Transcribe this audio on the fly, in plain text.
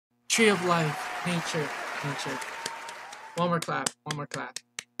Tree of life. Nature. Nature. One more clap. One more clap.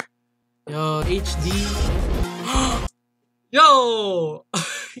 Yo, HD. Yo!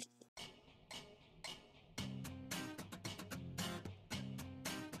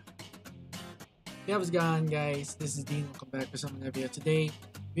 Yeah, what's going on, guys? This is Dean. Welcome back with another video. Today,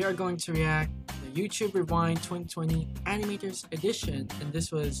 we are going to react to the YouTube Rewind 2020 Animators Edition, and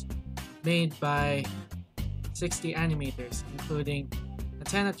this was made by 60 animators, including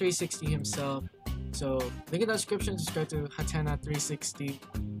Hatena360 himself. So, link in the description. Subscribe to Hatena360,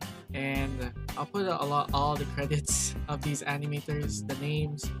 and I'll put all the credits of these animators, the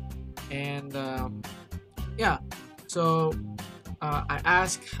names, and yeah. So. I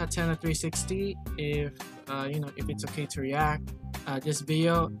asked Hatena360 if if it's okay to react this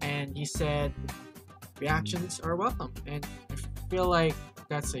video, and he said reactions are welcome, and I feel like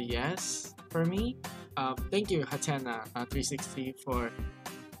that's a yes for me. Thank you, Hatena360, for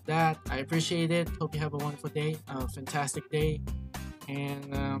that. I appreciate it. Hope you have a wonderful day, a fantastic day,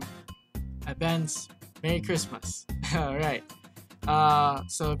 and advance Merry Christmas. All right.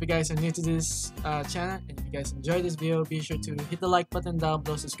 So if you guys are new to this channel, and if you guys enjoyed this video, be sure to hit the like button down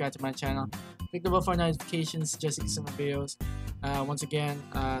below, subscribe to my channel, click the bell for notifications just to get some more videos. Once again,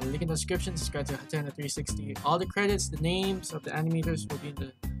 link in the description. Subscribe to Hatena360. All the credits, the names of the animators will be in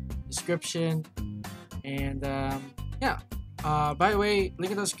the description. And yeah. By the way,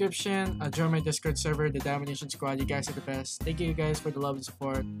 link in the description. Join my Discord server, the Domination Squad. You guys are the best. Thank you guys for the love and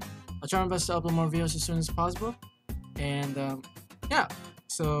support. I'll try my best to upload more videos as soon as possible. And yeah,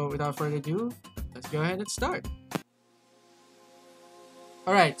 so without further ado, let's go ahead and start.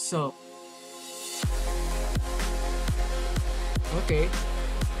 Alright, so okay,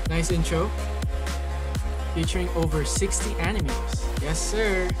 nice intro featuring over 60 animators. Yes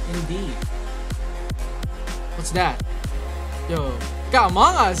sir, indeed. What's that? Yo, got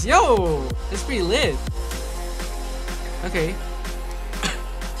Among Us. Yo, that's pretty lit. Okay.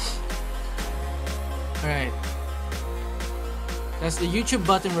 Alright, that's the YouTube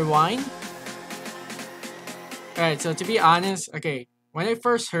button rewind. Alright, so to be honest, okay, when I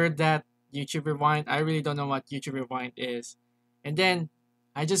first heard that YouTube rewind, I really don't know what YouTube rewind is. And then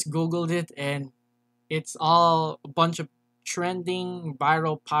I just googled it, and it's all a bunch of trending,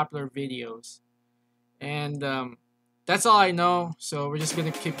 viral, popular videos. And that's all I know, so we're just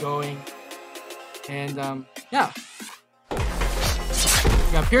gonna keep going. And yeah. We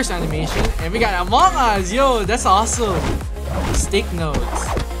got PeirceAnimation, and we got Among Us. Yo, that's awesome. Stick notes.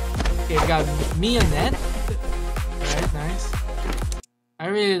 Okay, we got Miyonet. Alright, nice. I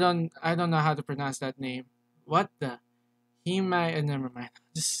don't know how to pronounce that name. What the? Never mind.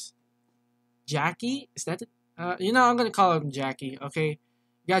 Just Jackie? Is that it? I'm gonna call him Jackie. Okay.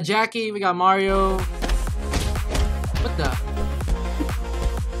 We got Jackie. We got Mario. What the?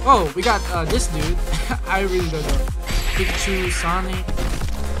 Oh, we got this dude. I really don't know. Pikachu, Sonic,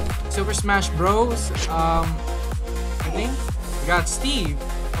 Super Smash Bros. I think we got Steve.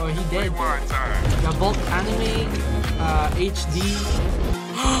 Oh, he dead. We got VulcAnimateHD.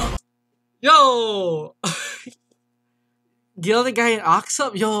 Yo, Gil the guy in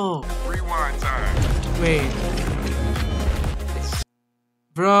Oxob. Yo. Rewind time. Wait,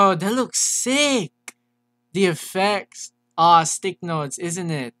 bro, that looks sick. The effects. Stick notes, isn't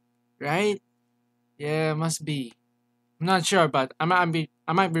it? Right? Yeah, must be. I'm not sure, but I might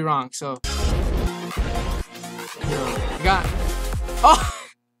be wrong. So, we got. Oh,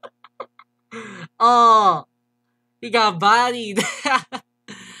 oh, he got bodied.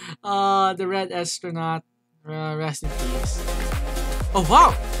 The red astronaut. Rest in peace. Oh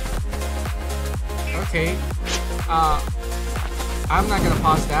wow. Okay. I'm not gonna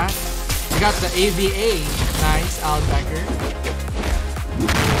pause that. We got the AVA. Nice, Albecker.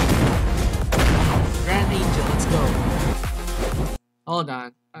 GrandAngel, let's go. Hold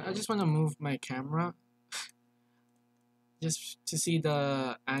on. I just want to move my camera just to see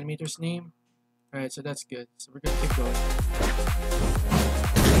the animator's name. Alright, so that's good. So we're gonna keep going.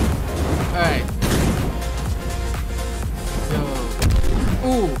 Alright. Yo.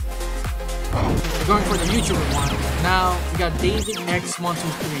 Ooh. We're going for the YouTube one. Now we got David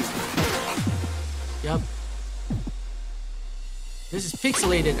X123. Yep. This is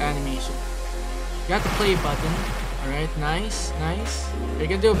pixelated animation. You got the play button. Alright, nice, nice. What are you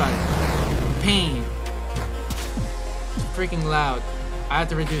gonna do about it? Pain. It's freaking loud. I have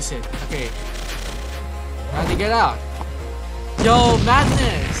to reduce it. Okay. How to get out? Yo,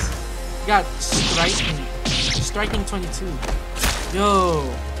 madness! You got striking 22.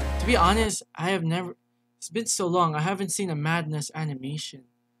 Yo, to be honest, I have never. It's been so long. I haven't seen a madness animation,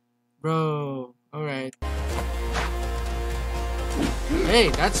 bro. All right. Hey,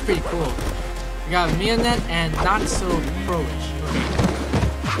 that's pretty cool. We got Miyonet and NotsoProish.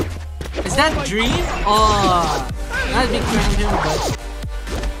 Okay. Is that Dream? Oh, not a big fan of him,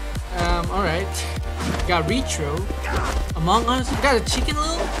 but alright. We got Retro. Among Us. We got a Chicken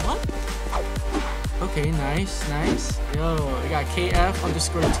Little? What? Okay, nice, nice. Yo, we got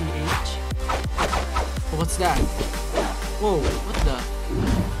KF_TH. Oh, what's that? Whoa, what the?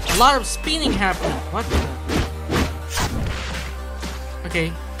 A lot of spinning happening. What the?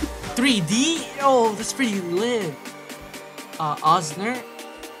 Okay. 3D? Oh, that's pretty lit. Ozner?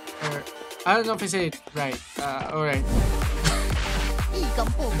 Or, I don't know if I say it right. Alright.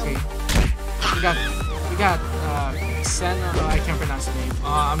 Okay. We got, Xeno, oh, I can't pronounce the name.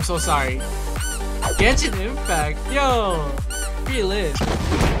 I'm so sorry. Genshin Impact? Yo! Pretty lit.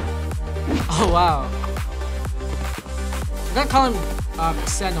 Oh, wow. I'm gonna call him,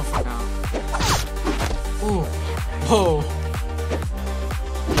 Xeno for now. Ooh. Whoa.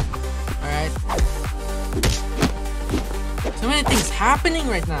 Alright. So many things happening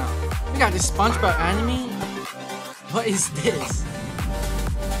right now. We got this SpongeBob anime. What is this?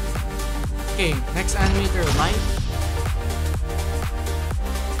 Okay, next animator, Light.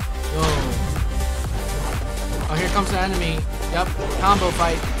 Yo. Oh, here comes the enemy. Yup, combo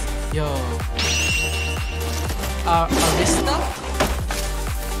fight. Yo. Ariesta?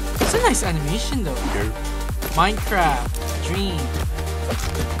 It's a nice animation though. Minecraft. Dream.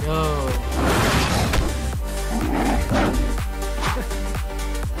 Yo.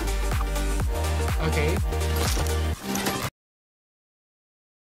 Okay.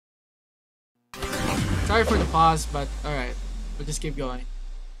 Sorry for the pause, but alright. We'll just keep going.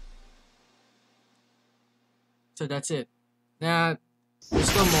 So that's it. Now, there's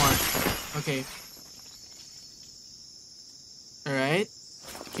still more. Okay. Alright.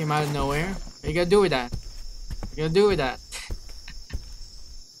 Came out of nowhere. What are you gonna do with that? What are you gonna do with that?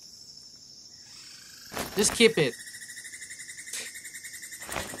 Just keep it.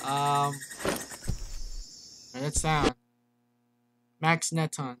 That sound.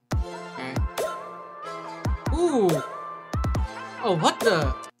 MaxNeton. Okay. Ooh! Oh, what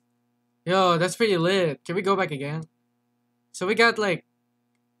the? Yo, that's pretty lit. Can we go back again? So we got like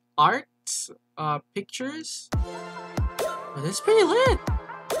art, pictures. Oh, that's pretty lit.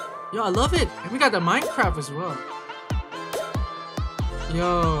 Yo, I love it. And we got the Minecraft as well.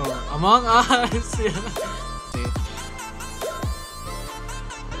 Yo, Among Us.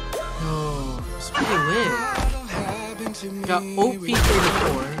 Yo, it's pretty lit. We got OP34.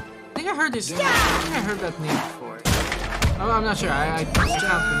 I think I heard this. I think I heard that name before. I'm not sure. I can't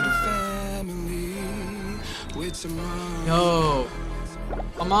remember. Yo,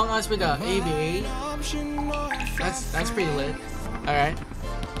 Among Us with the ABA. That's pretty lit. All right.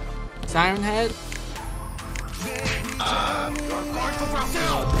 Siren Head.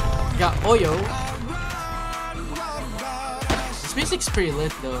 Got Oyoy. This music's pretty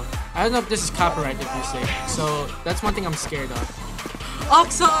lit though. I don't know if this is copyrighted music, so that's one thing I'm scared of.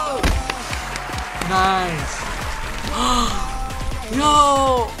 Oxob! Nice.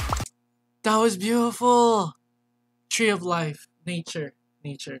 Yo! That was beautiful. Tree of life. Nature.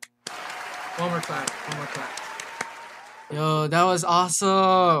 Nature. One more clap. One more clap. Yo, that was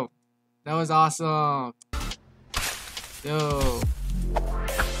awesome. That was awesome. Yo.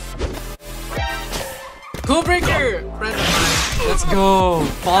 CoolBraker! Friend of mine. Let's go.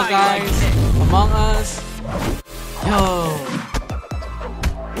 Fall Guys. Among Us. Yo.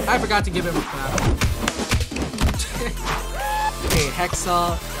 I forgot to give him a clap. Okay,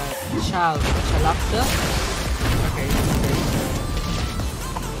 Hexal. Shalapda. Okay.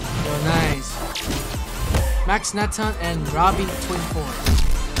 Yo, nice. MaxNeton and Robbie24.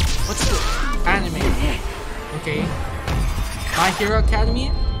 What's the anime? Okay. My Hero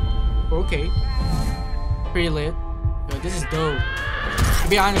Academy? Okay. Pretty lit. Yo, this is dope. To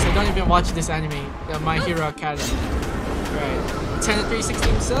be honest, I don't even watch this anime. The My Hero Academy. Right. Hatena360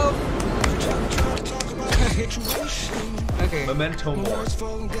 himself? Okay. Memento Mori.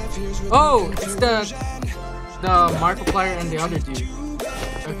 Oh! It's the Markiplier and the other dude.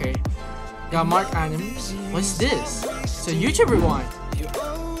 Okay. Got MarkAnims. What's this? It's a YouTube rewind.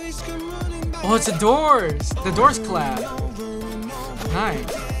 Oh, it's the Doors! The Doors collab. Nice.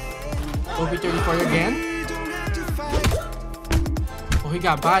 OP34 again. Oh, he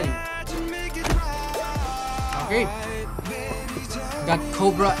got body. Okay. Got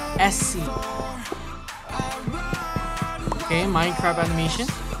CobraSc. Okay, Minecraft animation.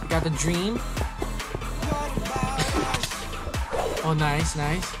 We got the Dream. Oh, nice,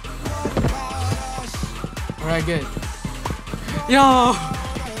 nice. Alright, good. Yo!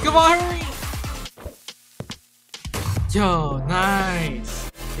 Come on, hurry! Yo,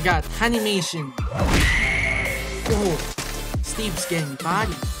 nice. We got Hanimation. Oh, Steve's getting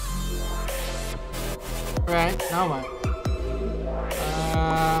body. Alright, now what?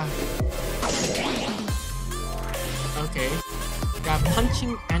 Okay. Got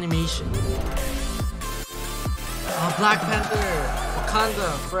punching animation. Oh, Black Panther.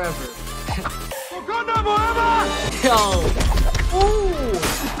 Wakanda forever. Wakanda forever! Yo. Ooh.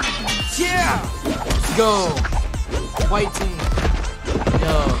 Yeah. Let's go. White team.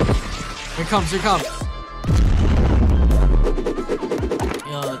 Yo. Here comes.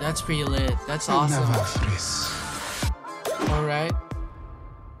 Yo, that's pretty lit. That's awesome. Alright.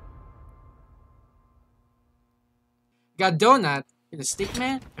 Got Doughnut. The stick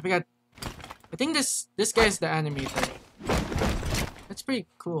man? I think this guy's the animator. That's pretty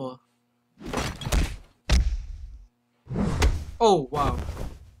cool. Oh wow.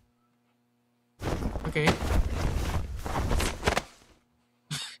 Okay.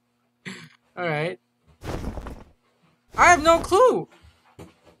 Alright. I have no clue!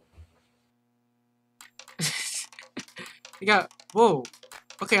 We got, whoa.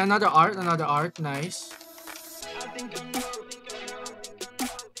 Okay, another art, nice.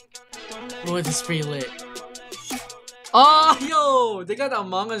 Oh, this is pretty lit. Oh, yo! They got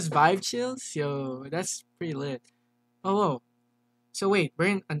Among Us vibe chills? Yo, that's pretty lit. Oh, whoa. So wait, we're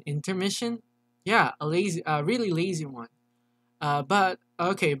in an intermission? Yeah, a really lazy one. But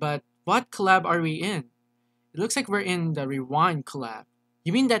what collab are we in? It looks like we're in the rewind collab.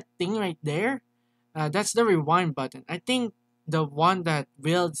 You mean that thing right there? That's the rewind button. I think the one that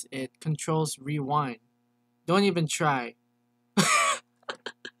wields it controls rewind. Don't even try.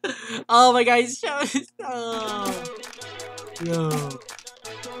 Oh my god, oh. Yo.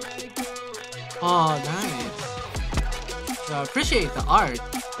 Oh, nice. Appreciate the art.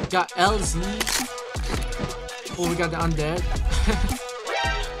 We got LZ. Oh, we got the undead.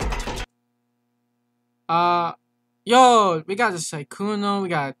 Yo, we got the Saikuno. We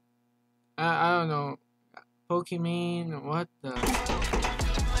got, I don't know, Pokemon. What the?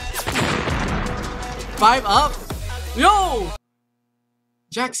 5 up? Yo!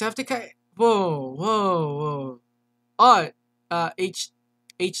 Jacksepticeye. Whoa. Oh,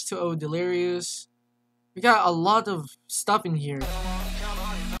 H2O Delirious. We got a lot of stuff in here.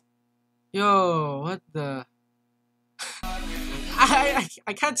 Yo, what the? I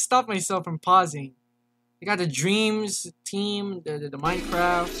can't stop myself from pausing. We got the Dreams team, the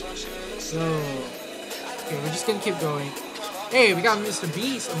Minecraft. Yo. Okay, we're just gonna keep going. Hey, we got Mr.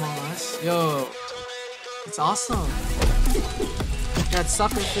 Beast among us. Yo. It's awesome. We got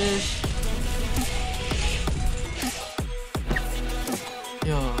Suckerfish.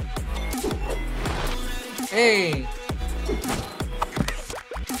 Yo. Hey.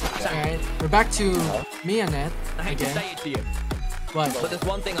 Alright, we're back to Miyonet. I hate to say it to you. What? But there's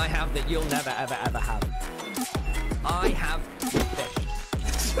one thing I have that you'll never ever ever have. I have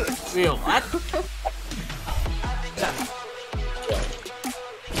fish. Real what?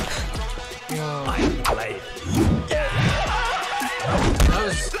 Yo. I played. That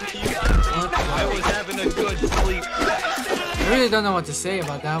was... I was having a good sleep. I really don't know what to say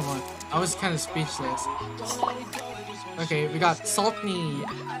about that one. I was kind of speechless. Okay, we got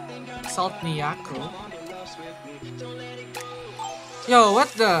Saltnyako. Yo, what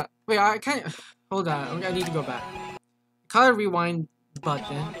the? Wait, I can't. Hold on, I need to go back. Color rewind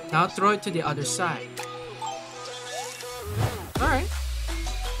button. Now throw it to the other side. Alright.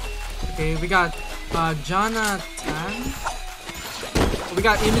 Okay, we got Jonathan. We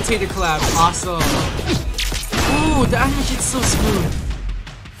got Imitator collab. Awesome. Ooh, the animation's so smooth.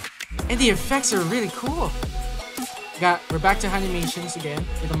 And the effects are really cool. We're back to animations again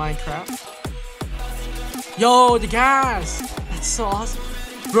with the Minecraft. Yo, the gas! That's so awesome.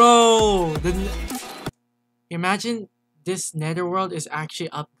 Bro, imagine this netherworld is actually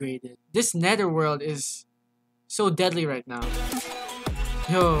upgraded. This netherworld is so deadly right now.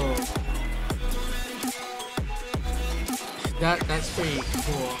 Yo. That's pretty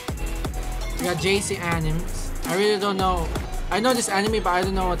cool. We got JayceeAnims. I really don't know. I know this anime, but I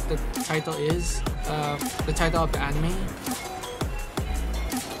don't know what the title is. The title of the anime.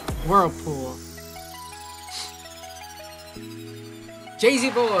 Whirlpool.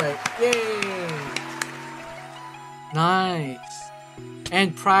 Jzboy! Yay! Nice.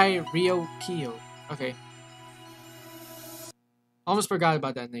 And PryRyoukio. Okay. Almost forgot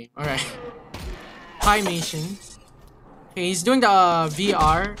about that name. Alright. Piemation. Okay, he's doing the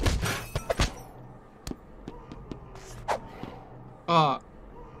VR.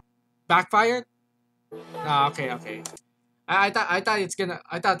 Backfired? Ah, okay. I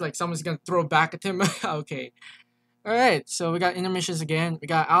thought like someone's gonna throw back at him. Okay. Alright, so we got intermissions again. We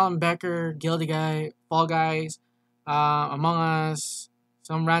got Alan Becker, Guilty Guy, Fall Guys, Among Us,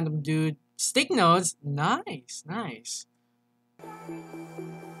 some random dude. Stick Notes, nice, nice.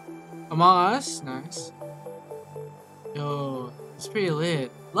 Among Us, nice. Yo, it's pretty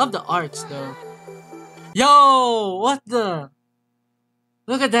lit. Love the arts though. Yo, what the?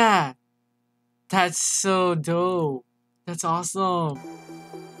 Look at that. That's so dope. That's awesome.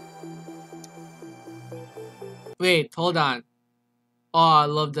 Wait, hold on. Oh, I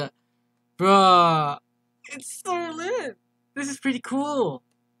love that. Bruh. It's so lit. This is pretty cool.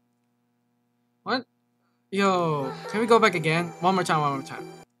 What? Yo, can we go back again? One more time, one more time.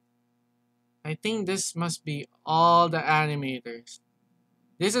 I think this must be all the animators.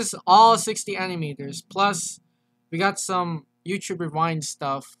 This is all 60 animators. Plus, we got some YouTube Rewind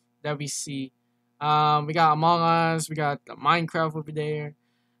stuff that we see. We got Among Us. We got Minecraft over there.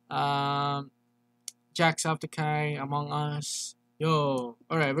 Jacksepticeye, Among Us. Yo,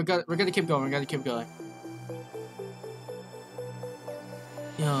 all right, we're gonna keep going. We gotta keep going.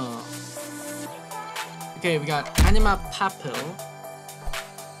 Yo. Okay, we got Animapapel.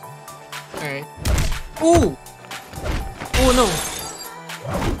 Alright. Ooh! Oh no!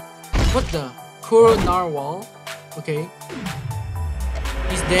 What the? KuroNarwhal. Okay.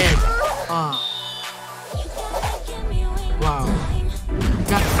 He's dead. Ah. Wow. We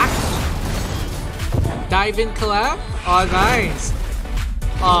got Dive in collab? Oh, nice.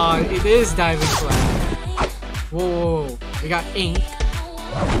 It is Dive in collab. Whoa. We got Ink.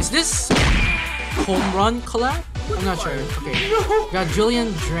 Is this Home Run collab? I'm not sure. Okay. We got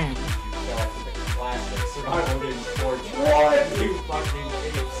Julian Dren. What?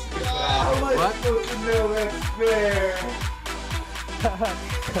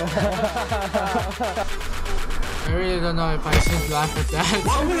 I really don't know if I should laugh at that.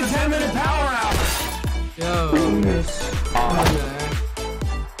 Welcome to 10-minute power hour. Yo.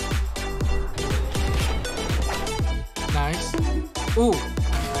 Nice. Ooh.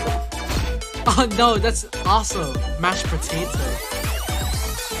 Oh no, that's awesome. Mashed potato.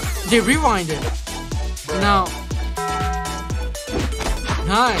 They rewinded. Now.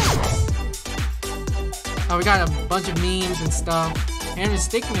 Nice. Oh, we got a bunch of memes and stuff. Aaron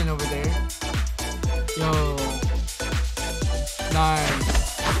Stickman over there. Yo.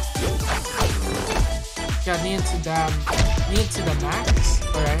 Nice. Got me into the max.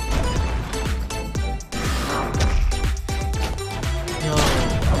 Alright. Yo.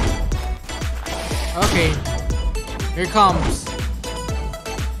 Okay. Here it comes.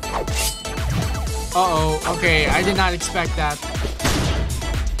 Uh-oh. Okay, I did not expect that.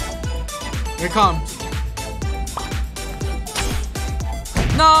 Here it comes.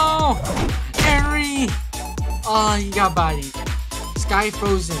 No! Henry! Oh, he got bodied. Sky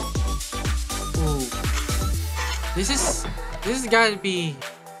Frozen. Ooh. This is gotta be...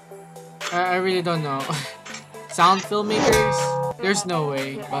 I really don't know. Sound filmmakers? There's no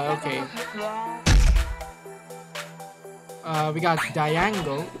way, but okay. We got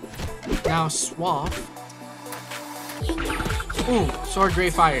Diangle. Now Swap. Ooh, Sword Grey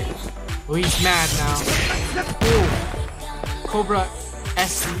Fire. Oh, he's mad now. Ooh.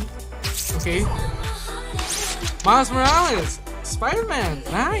 CobraSc. Okay. Miles Morales. Spider-Man.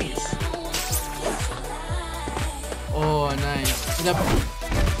 Nice. Oh, nice.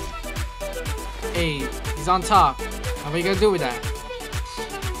 Hey, he's on top. What are you gonna do with that?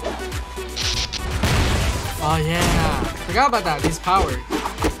 Oh yeah, forgot about that. He's powered.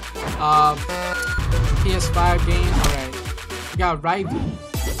 PS5 game. Alright. We got Ryby.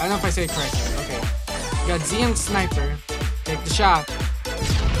 I don't know if I say it correctly. Okay. We got Zeon Sniper. Take the shot.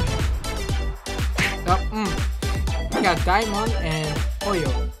 We got Diamond and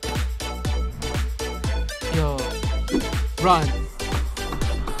Oyoy. Yo. Run.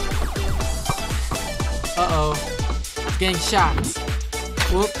 Uh-oh. Getting shots.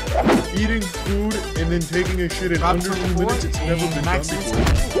 Whoop. Eating food and then taking a shit in under 2 minutes, it's never been done before.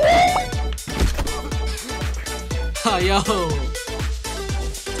 Oh, yo.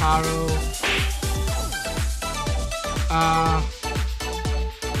 Taro.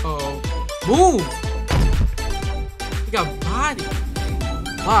 Uh-oh. Boom! He got body.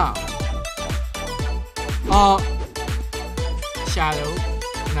 Wow. Shadow.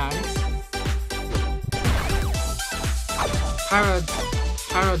 Nice. Paradox.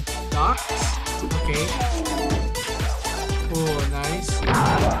 Okay. Oh, nice.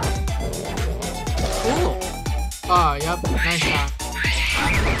 Cool. Oh, yep. Nice shot.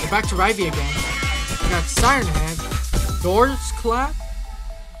 We're back to Ryby again. We got Siren Head. Doors clap.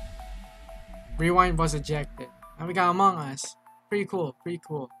 Rewind was ejected. And we got Among Us. Pretty cool. Pretty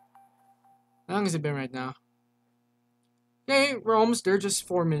cool. How long has it been right now? Okay, we're almost there. Just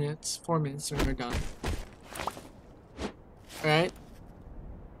 4 minutes. 4 minutes when we're done. Alright.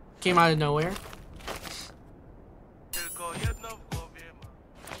 Came out of nowhere.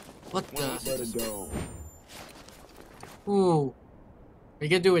 What the? Ooh. What you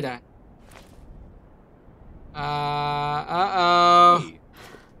gonna do with that? Uh-oh.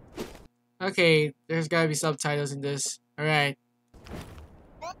 Okay, there's gotta be subtitles in this. Alright.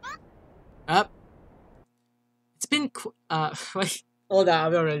 Up. It's been wait. Hold on,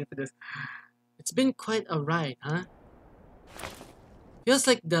 I'm not ready for this. It's been quite a ride, huh? Feels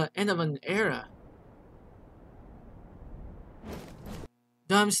like the end of an era.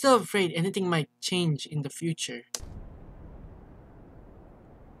 Though I'm still afraid anything might change in the future.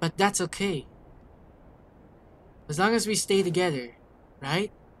 But that's okay. As long as we stay together,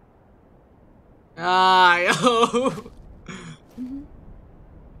 right? Ah, yo!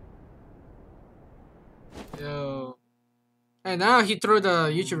 Yo. And now he threw the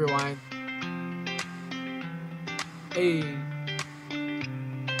YouTube rewind. Hey.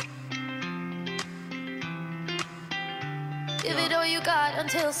 Give it all you got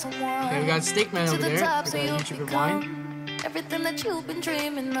until someone. Okay, we got Stickman over there. Top, We so got you'll YouTube become rewind. everything that you've been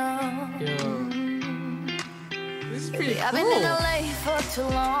dreaming of. Yo. This is pretty I've been in cool. LA for too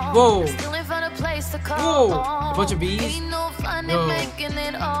long. Whoa. Still ain't found a place to call Whoa. home. A bunch of bees. Ain't no fun Yo. in making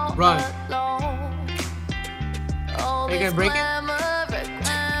it all Run. alone. All Are you gonna this break it? glamour at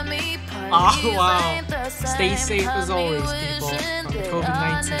Grammy Oh, parties wow. ain't the Stay same. safe as Got me always, people, wishing from that COVID-19.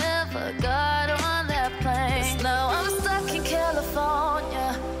 I never got on that plane. 'Cause now I'm stuck in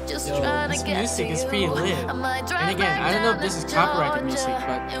California, just Yo, trying this to get music to is you. pretty lit. I might drive And again, back I don't know if down this is to copyrighted music, Georgia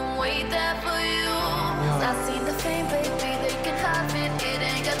but and wait there for you. Yeah. I seen the fame, baby, they can have it. It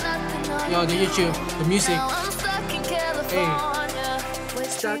ain't got nothing on yo, the you. YouTube, the music. Now I'm stuck in California, with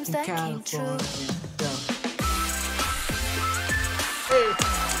Stuck dreams in that came California. true. Yo. Hey.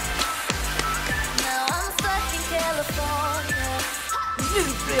 Now I'm stuck in California. This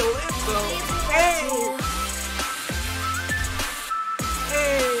is pretty lit, though. Hey.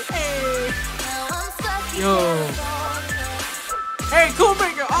 Hey, hey. Now I'm stuck in Yo. California. Hey,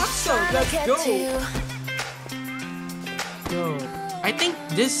 CoolBraker, Oxob, Trying to let's get go. to you. Yo, I think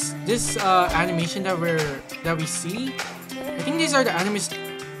this animation that we see, I think these are the animators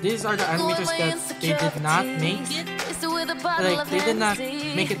that they did not make it. Like they did not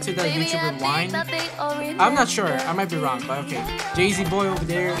make it to the YouTube rewind. I'm not sure. I might be wrong, but okay. Jzboy over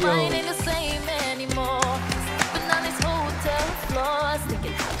there, yo.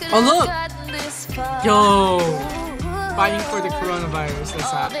 Oh look, yo, fighting for the coronavirus.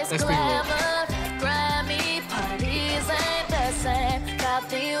 That's pretty lit.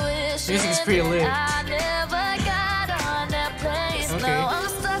 Music is pretty lit. Okay.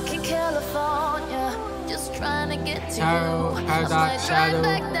 Tarot, Paradox, Shadow.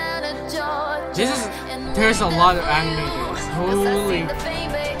 There's a lot of animators. Holy,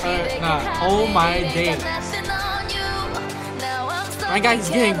 oh my days. My guy's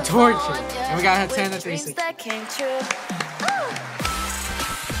getting tortured. And we got Hatena360.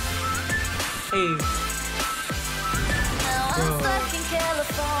 Hey. Yo.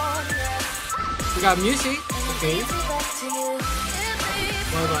 We got music. Okay.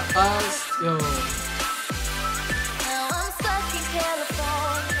 What about us? Yo.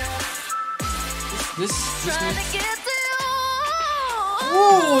 This music.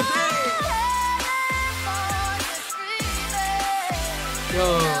 Ooh, dang. Yo.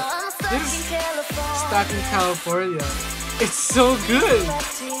 This Stuck in California. It's so good.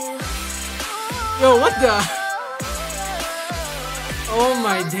 Yo, what the? Oh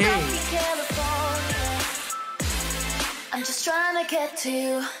my day. I'm just trying to get to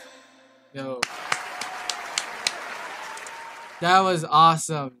you. Yo. That was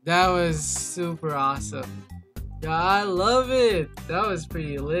awesome. That was super awesome. Yeah, I love it. That was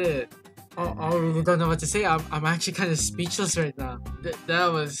pretty lit. Oh, I really don't know what to say. I'm actually kind of speechless right now.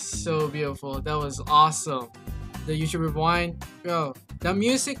 That was so beautiful. That was awesome. The YouTube rewind. Yo, the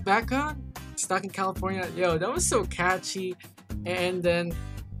music background, Stuck in California. Yo, that was so catchy. And then,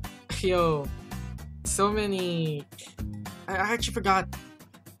 yo, so many. I actually forgot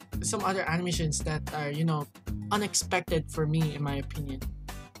some other animations that are, you know, unexpected for me, in my opinion.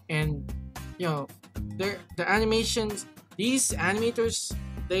 And, yo, the animations, these animators,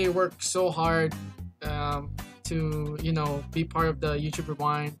 they work so hard to, you know, be part of the YouTube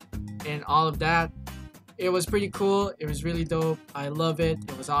rewind and all of that. It was pretty cool. It was really dope. I love it.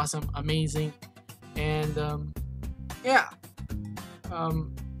 It was awesome, amazing. And yeah, I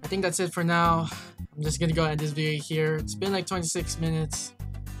think that's it for now. I'm just gonna go end this video here. It's been like 26 minutes.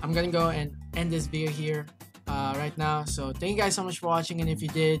 I'm gonna go and end this video here. right now. So thank you guys so much for watching, and if you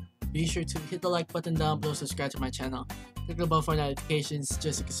did, be sure to hit the like button down below, subscribe to my channel, click the bell for notifications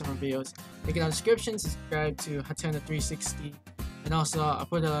just to get some more videos. Link in the description, subscribe to Hatena360, and also I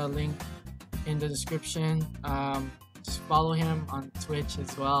put a link in the description. Just follow him on Twitch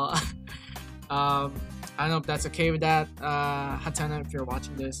as well. I don't know if that's okay with that, Hatena, if you're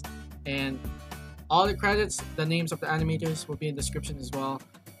watching this. And all the credits, the names of the animators will be in the description as well.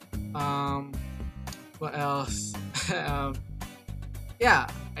 What else? Yeah,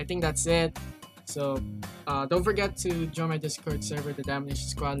 I think that's it. So don't forget to join my Discord server, the Domination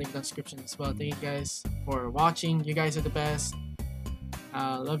Squad, link in the description as well. Thank you guys for watching. You guys are the best.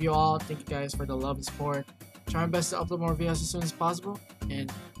 Love you all. Thank you guys for the love and support. Try my best to upload more videos as soon as possible.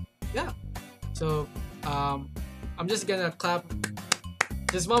 And yeah, so I'm just gonna clap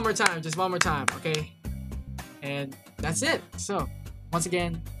just one more time, okay? And that's it. So once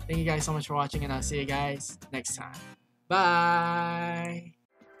again, thank you guys so much for watching, and I'll see you guys next time. Bye.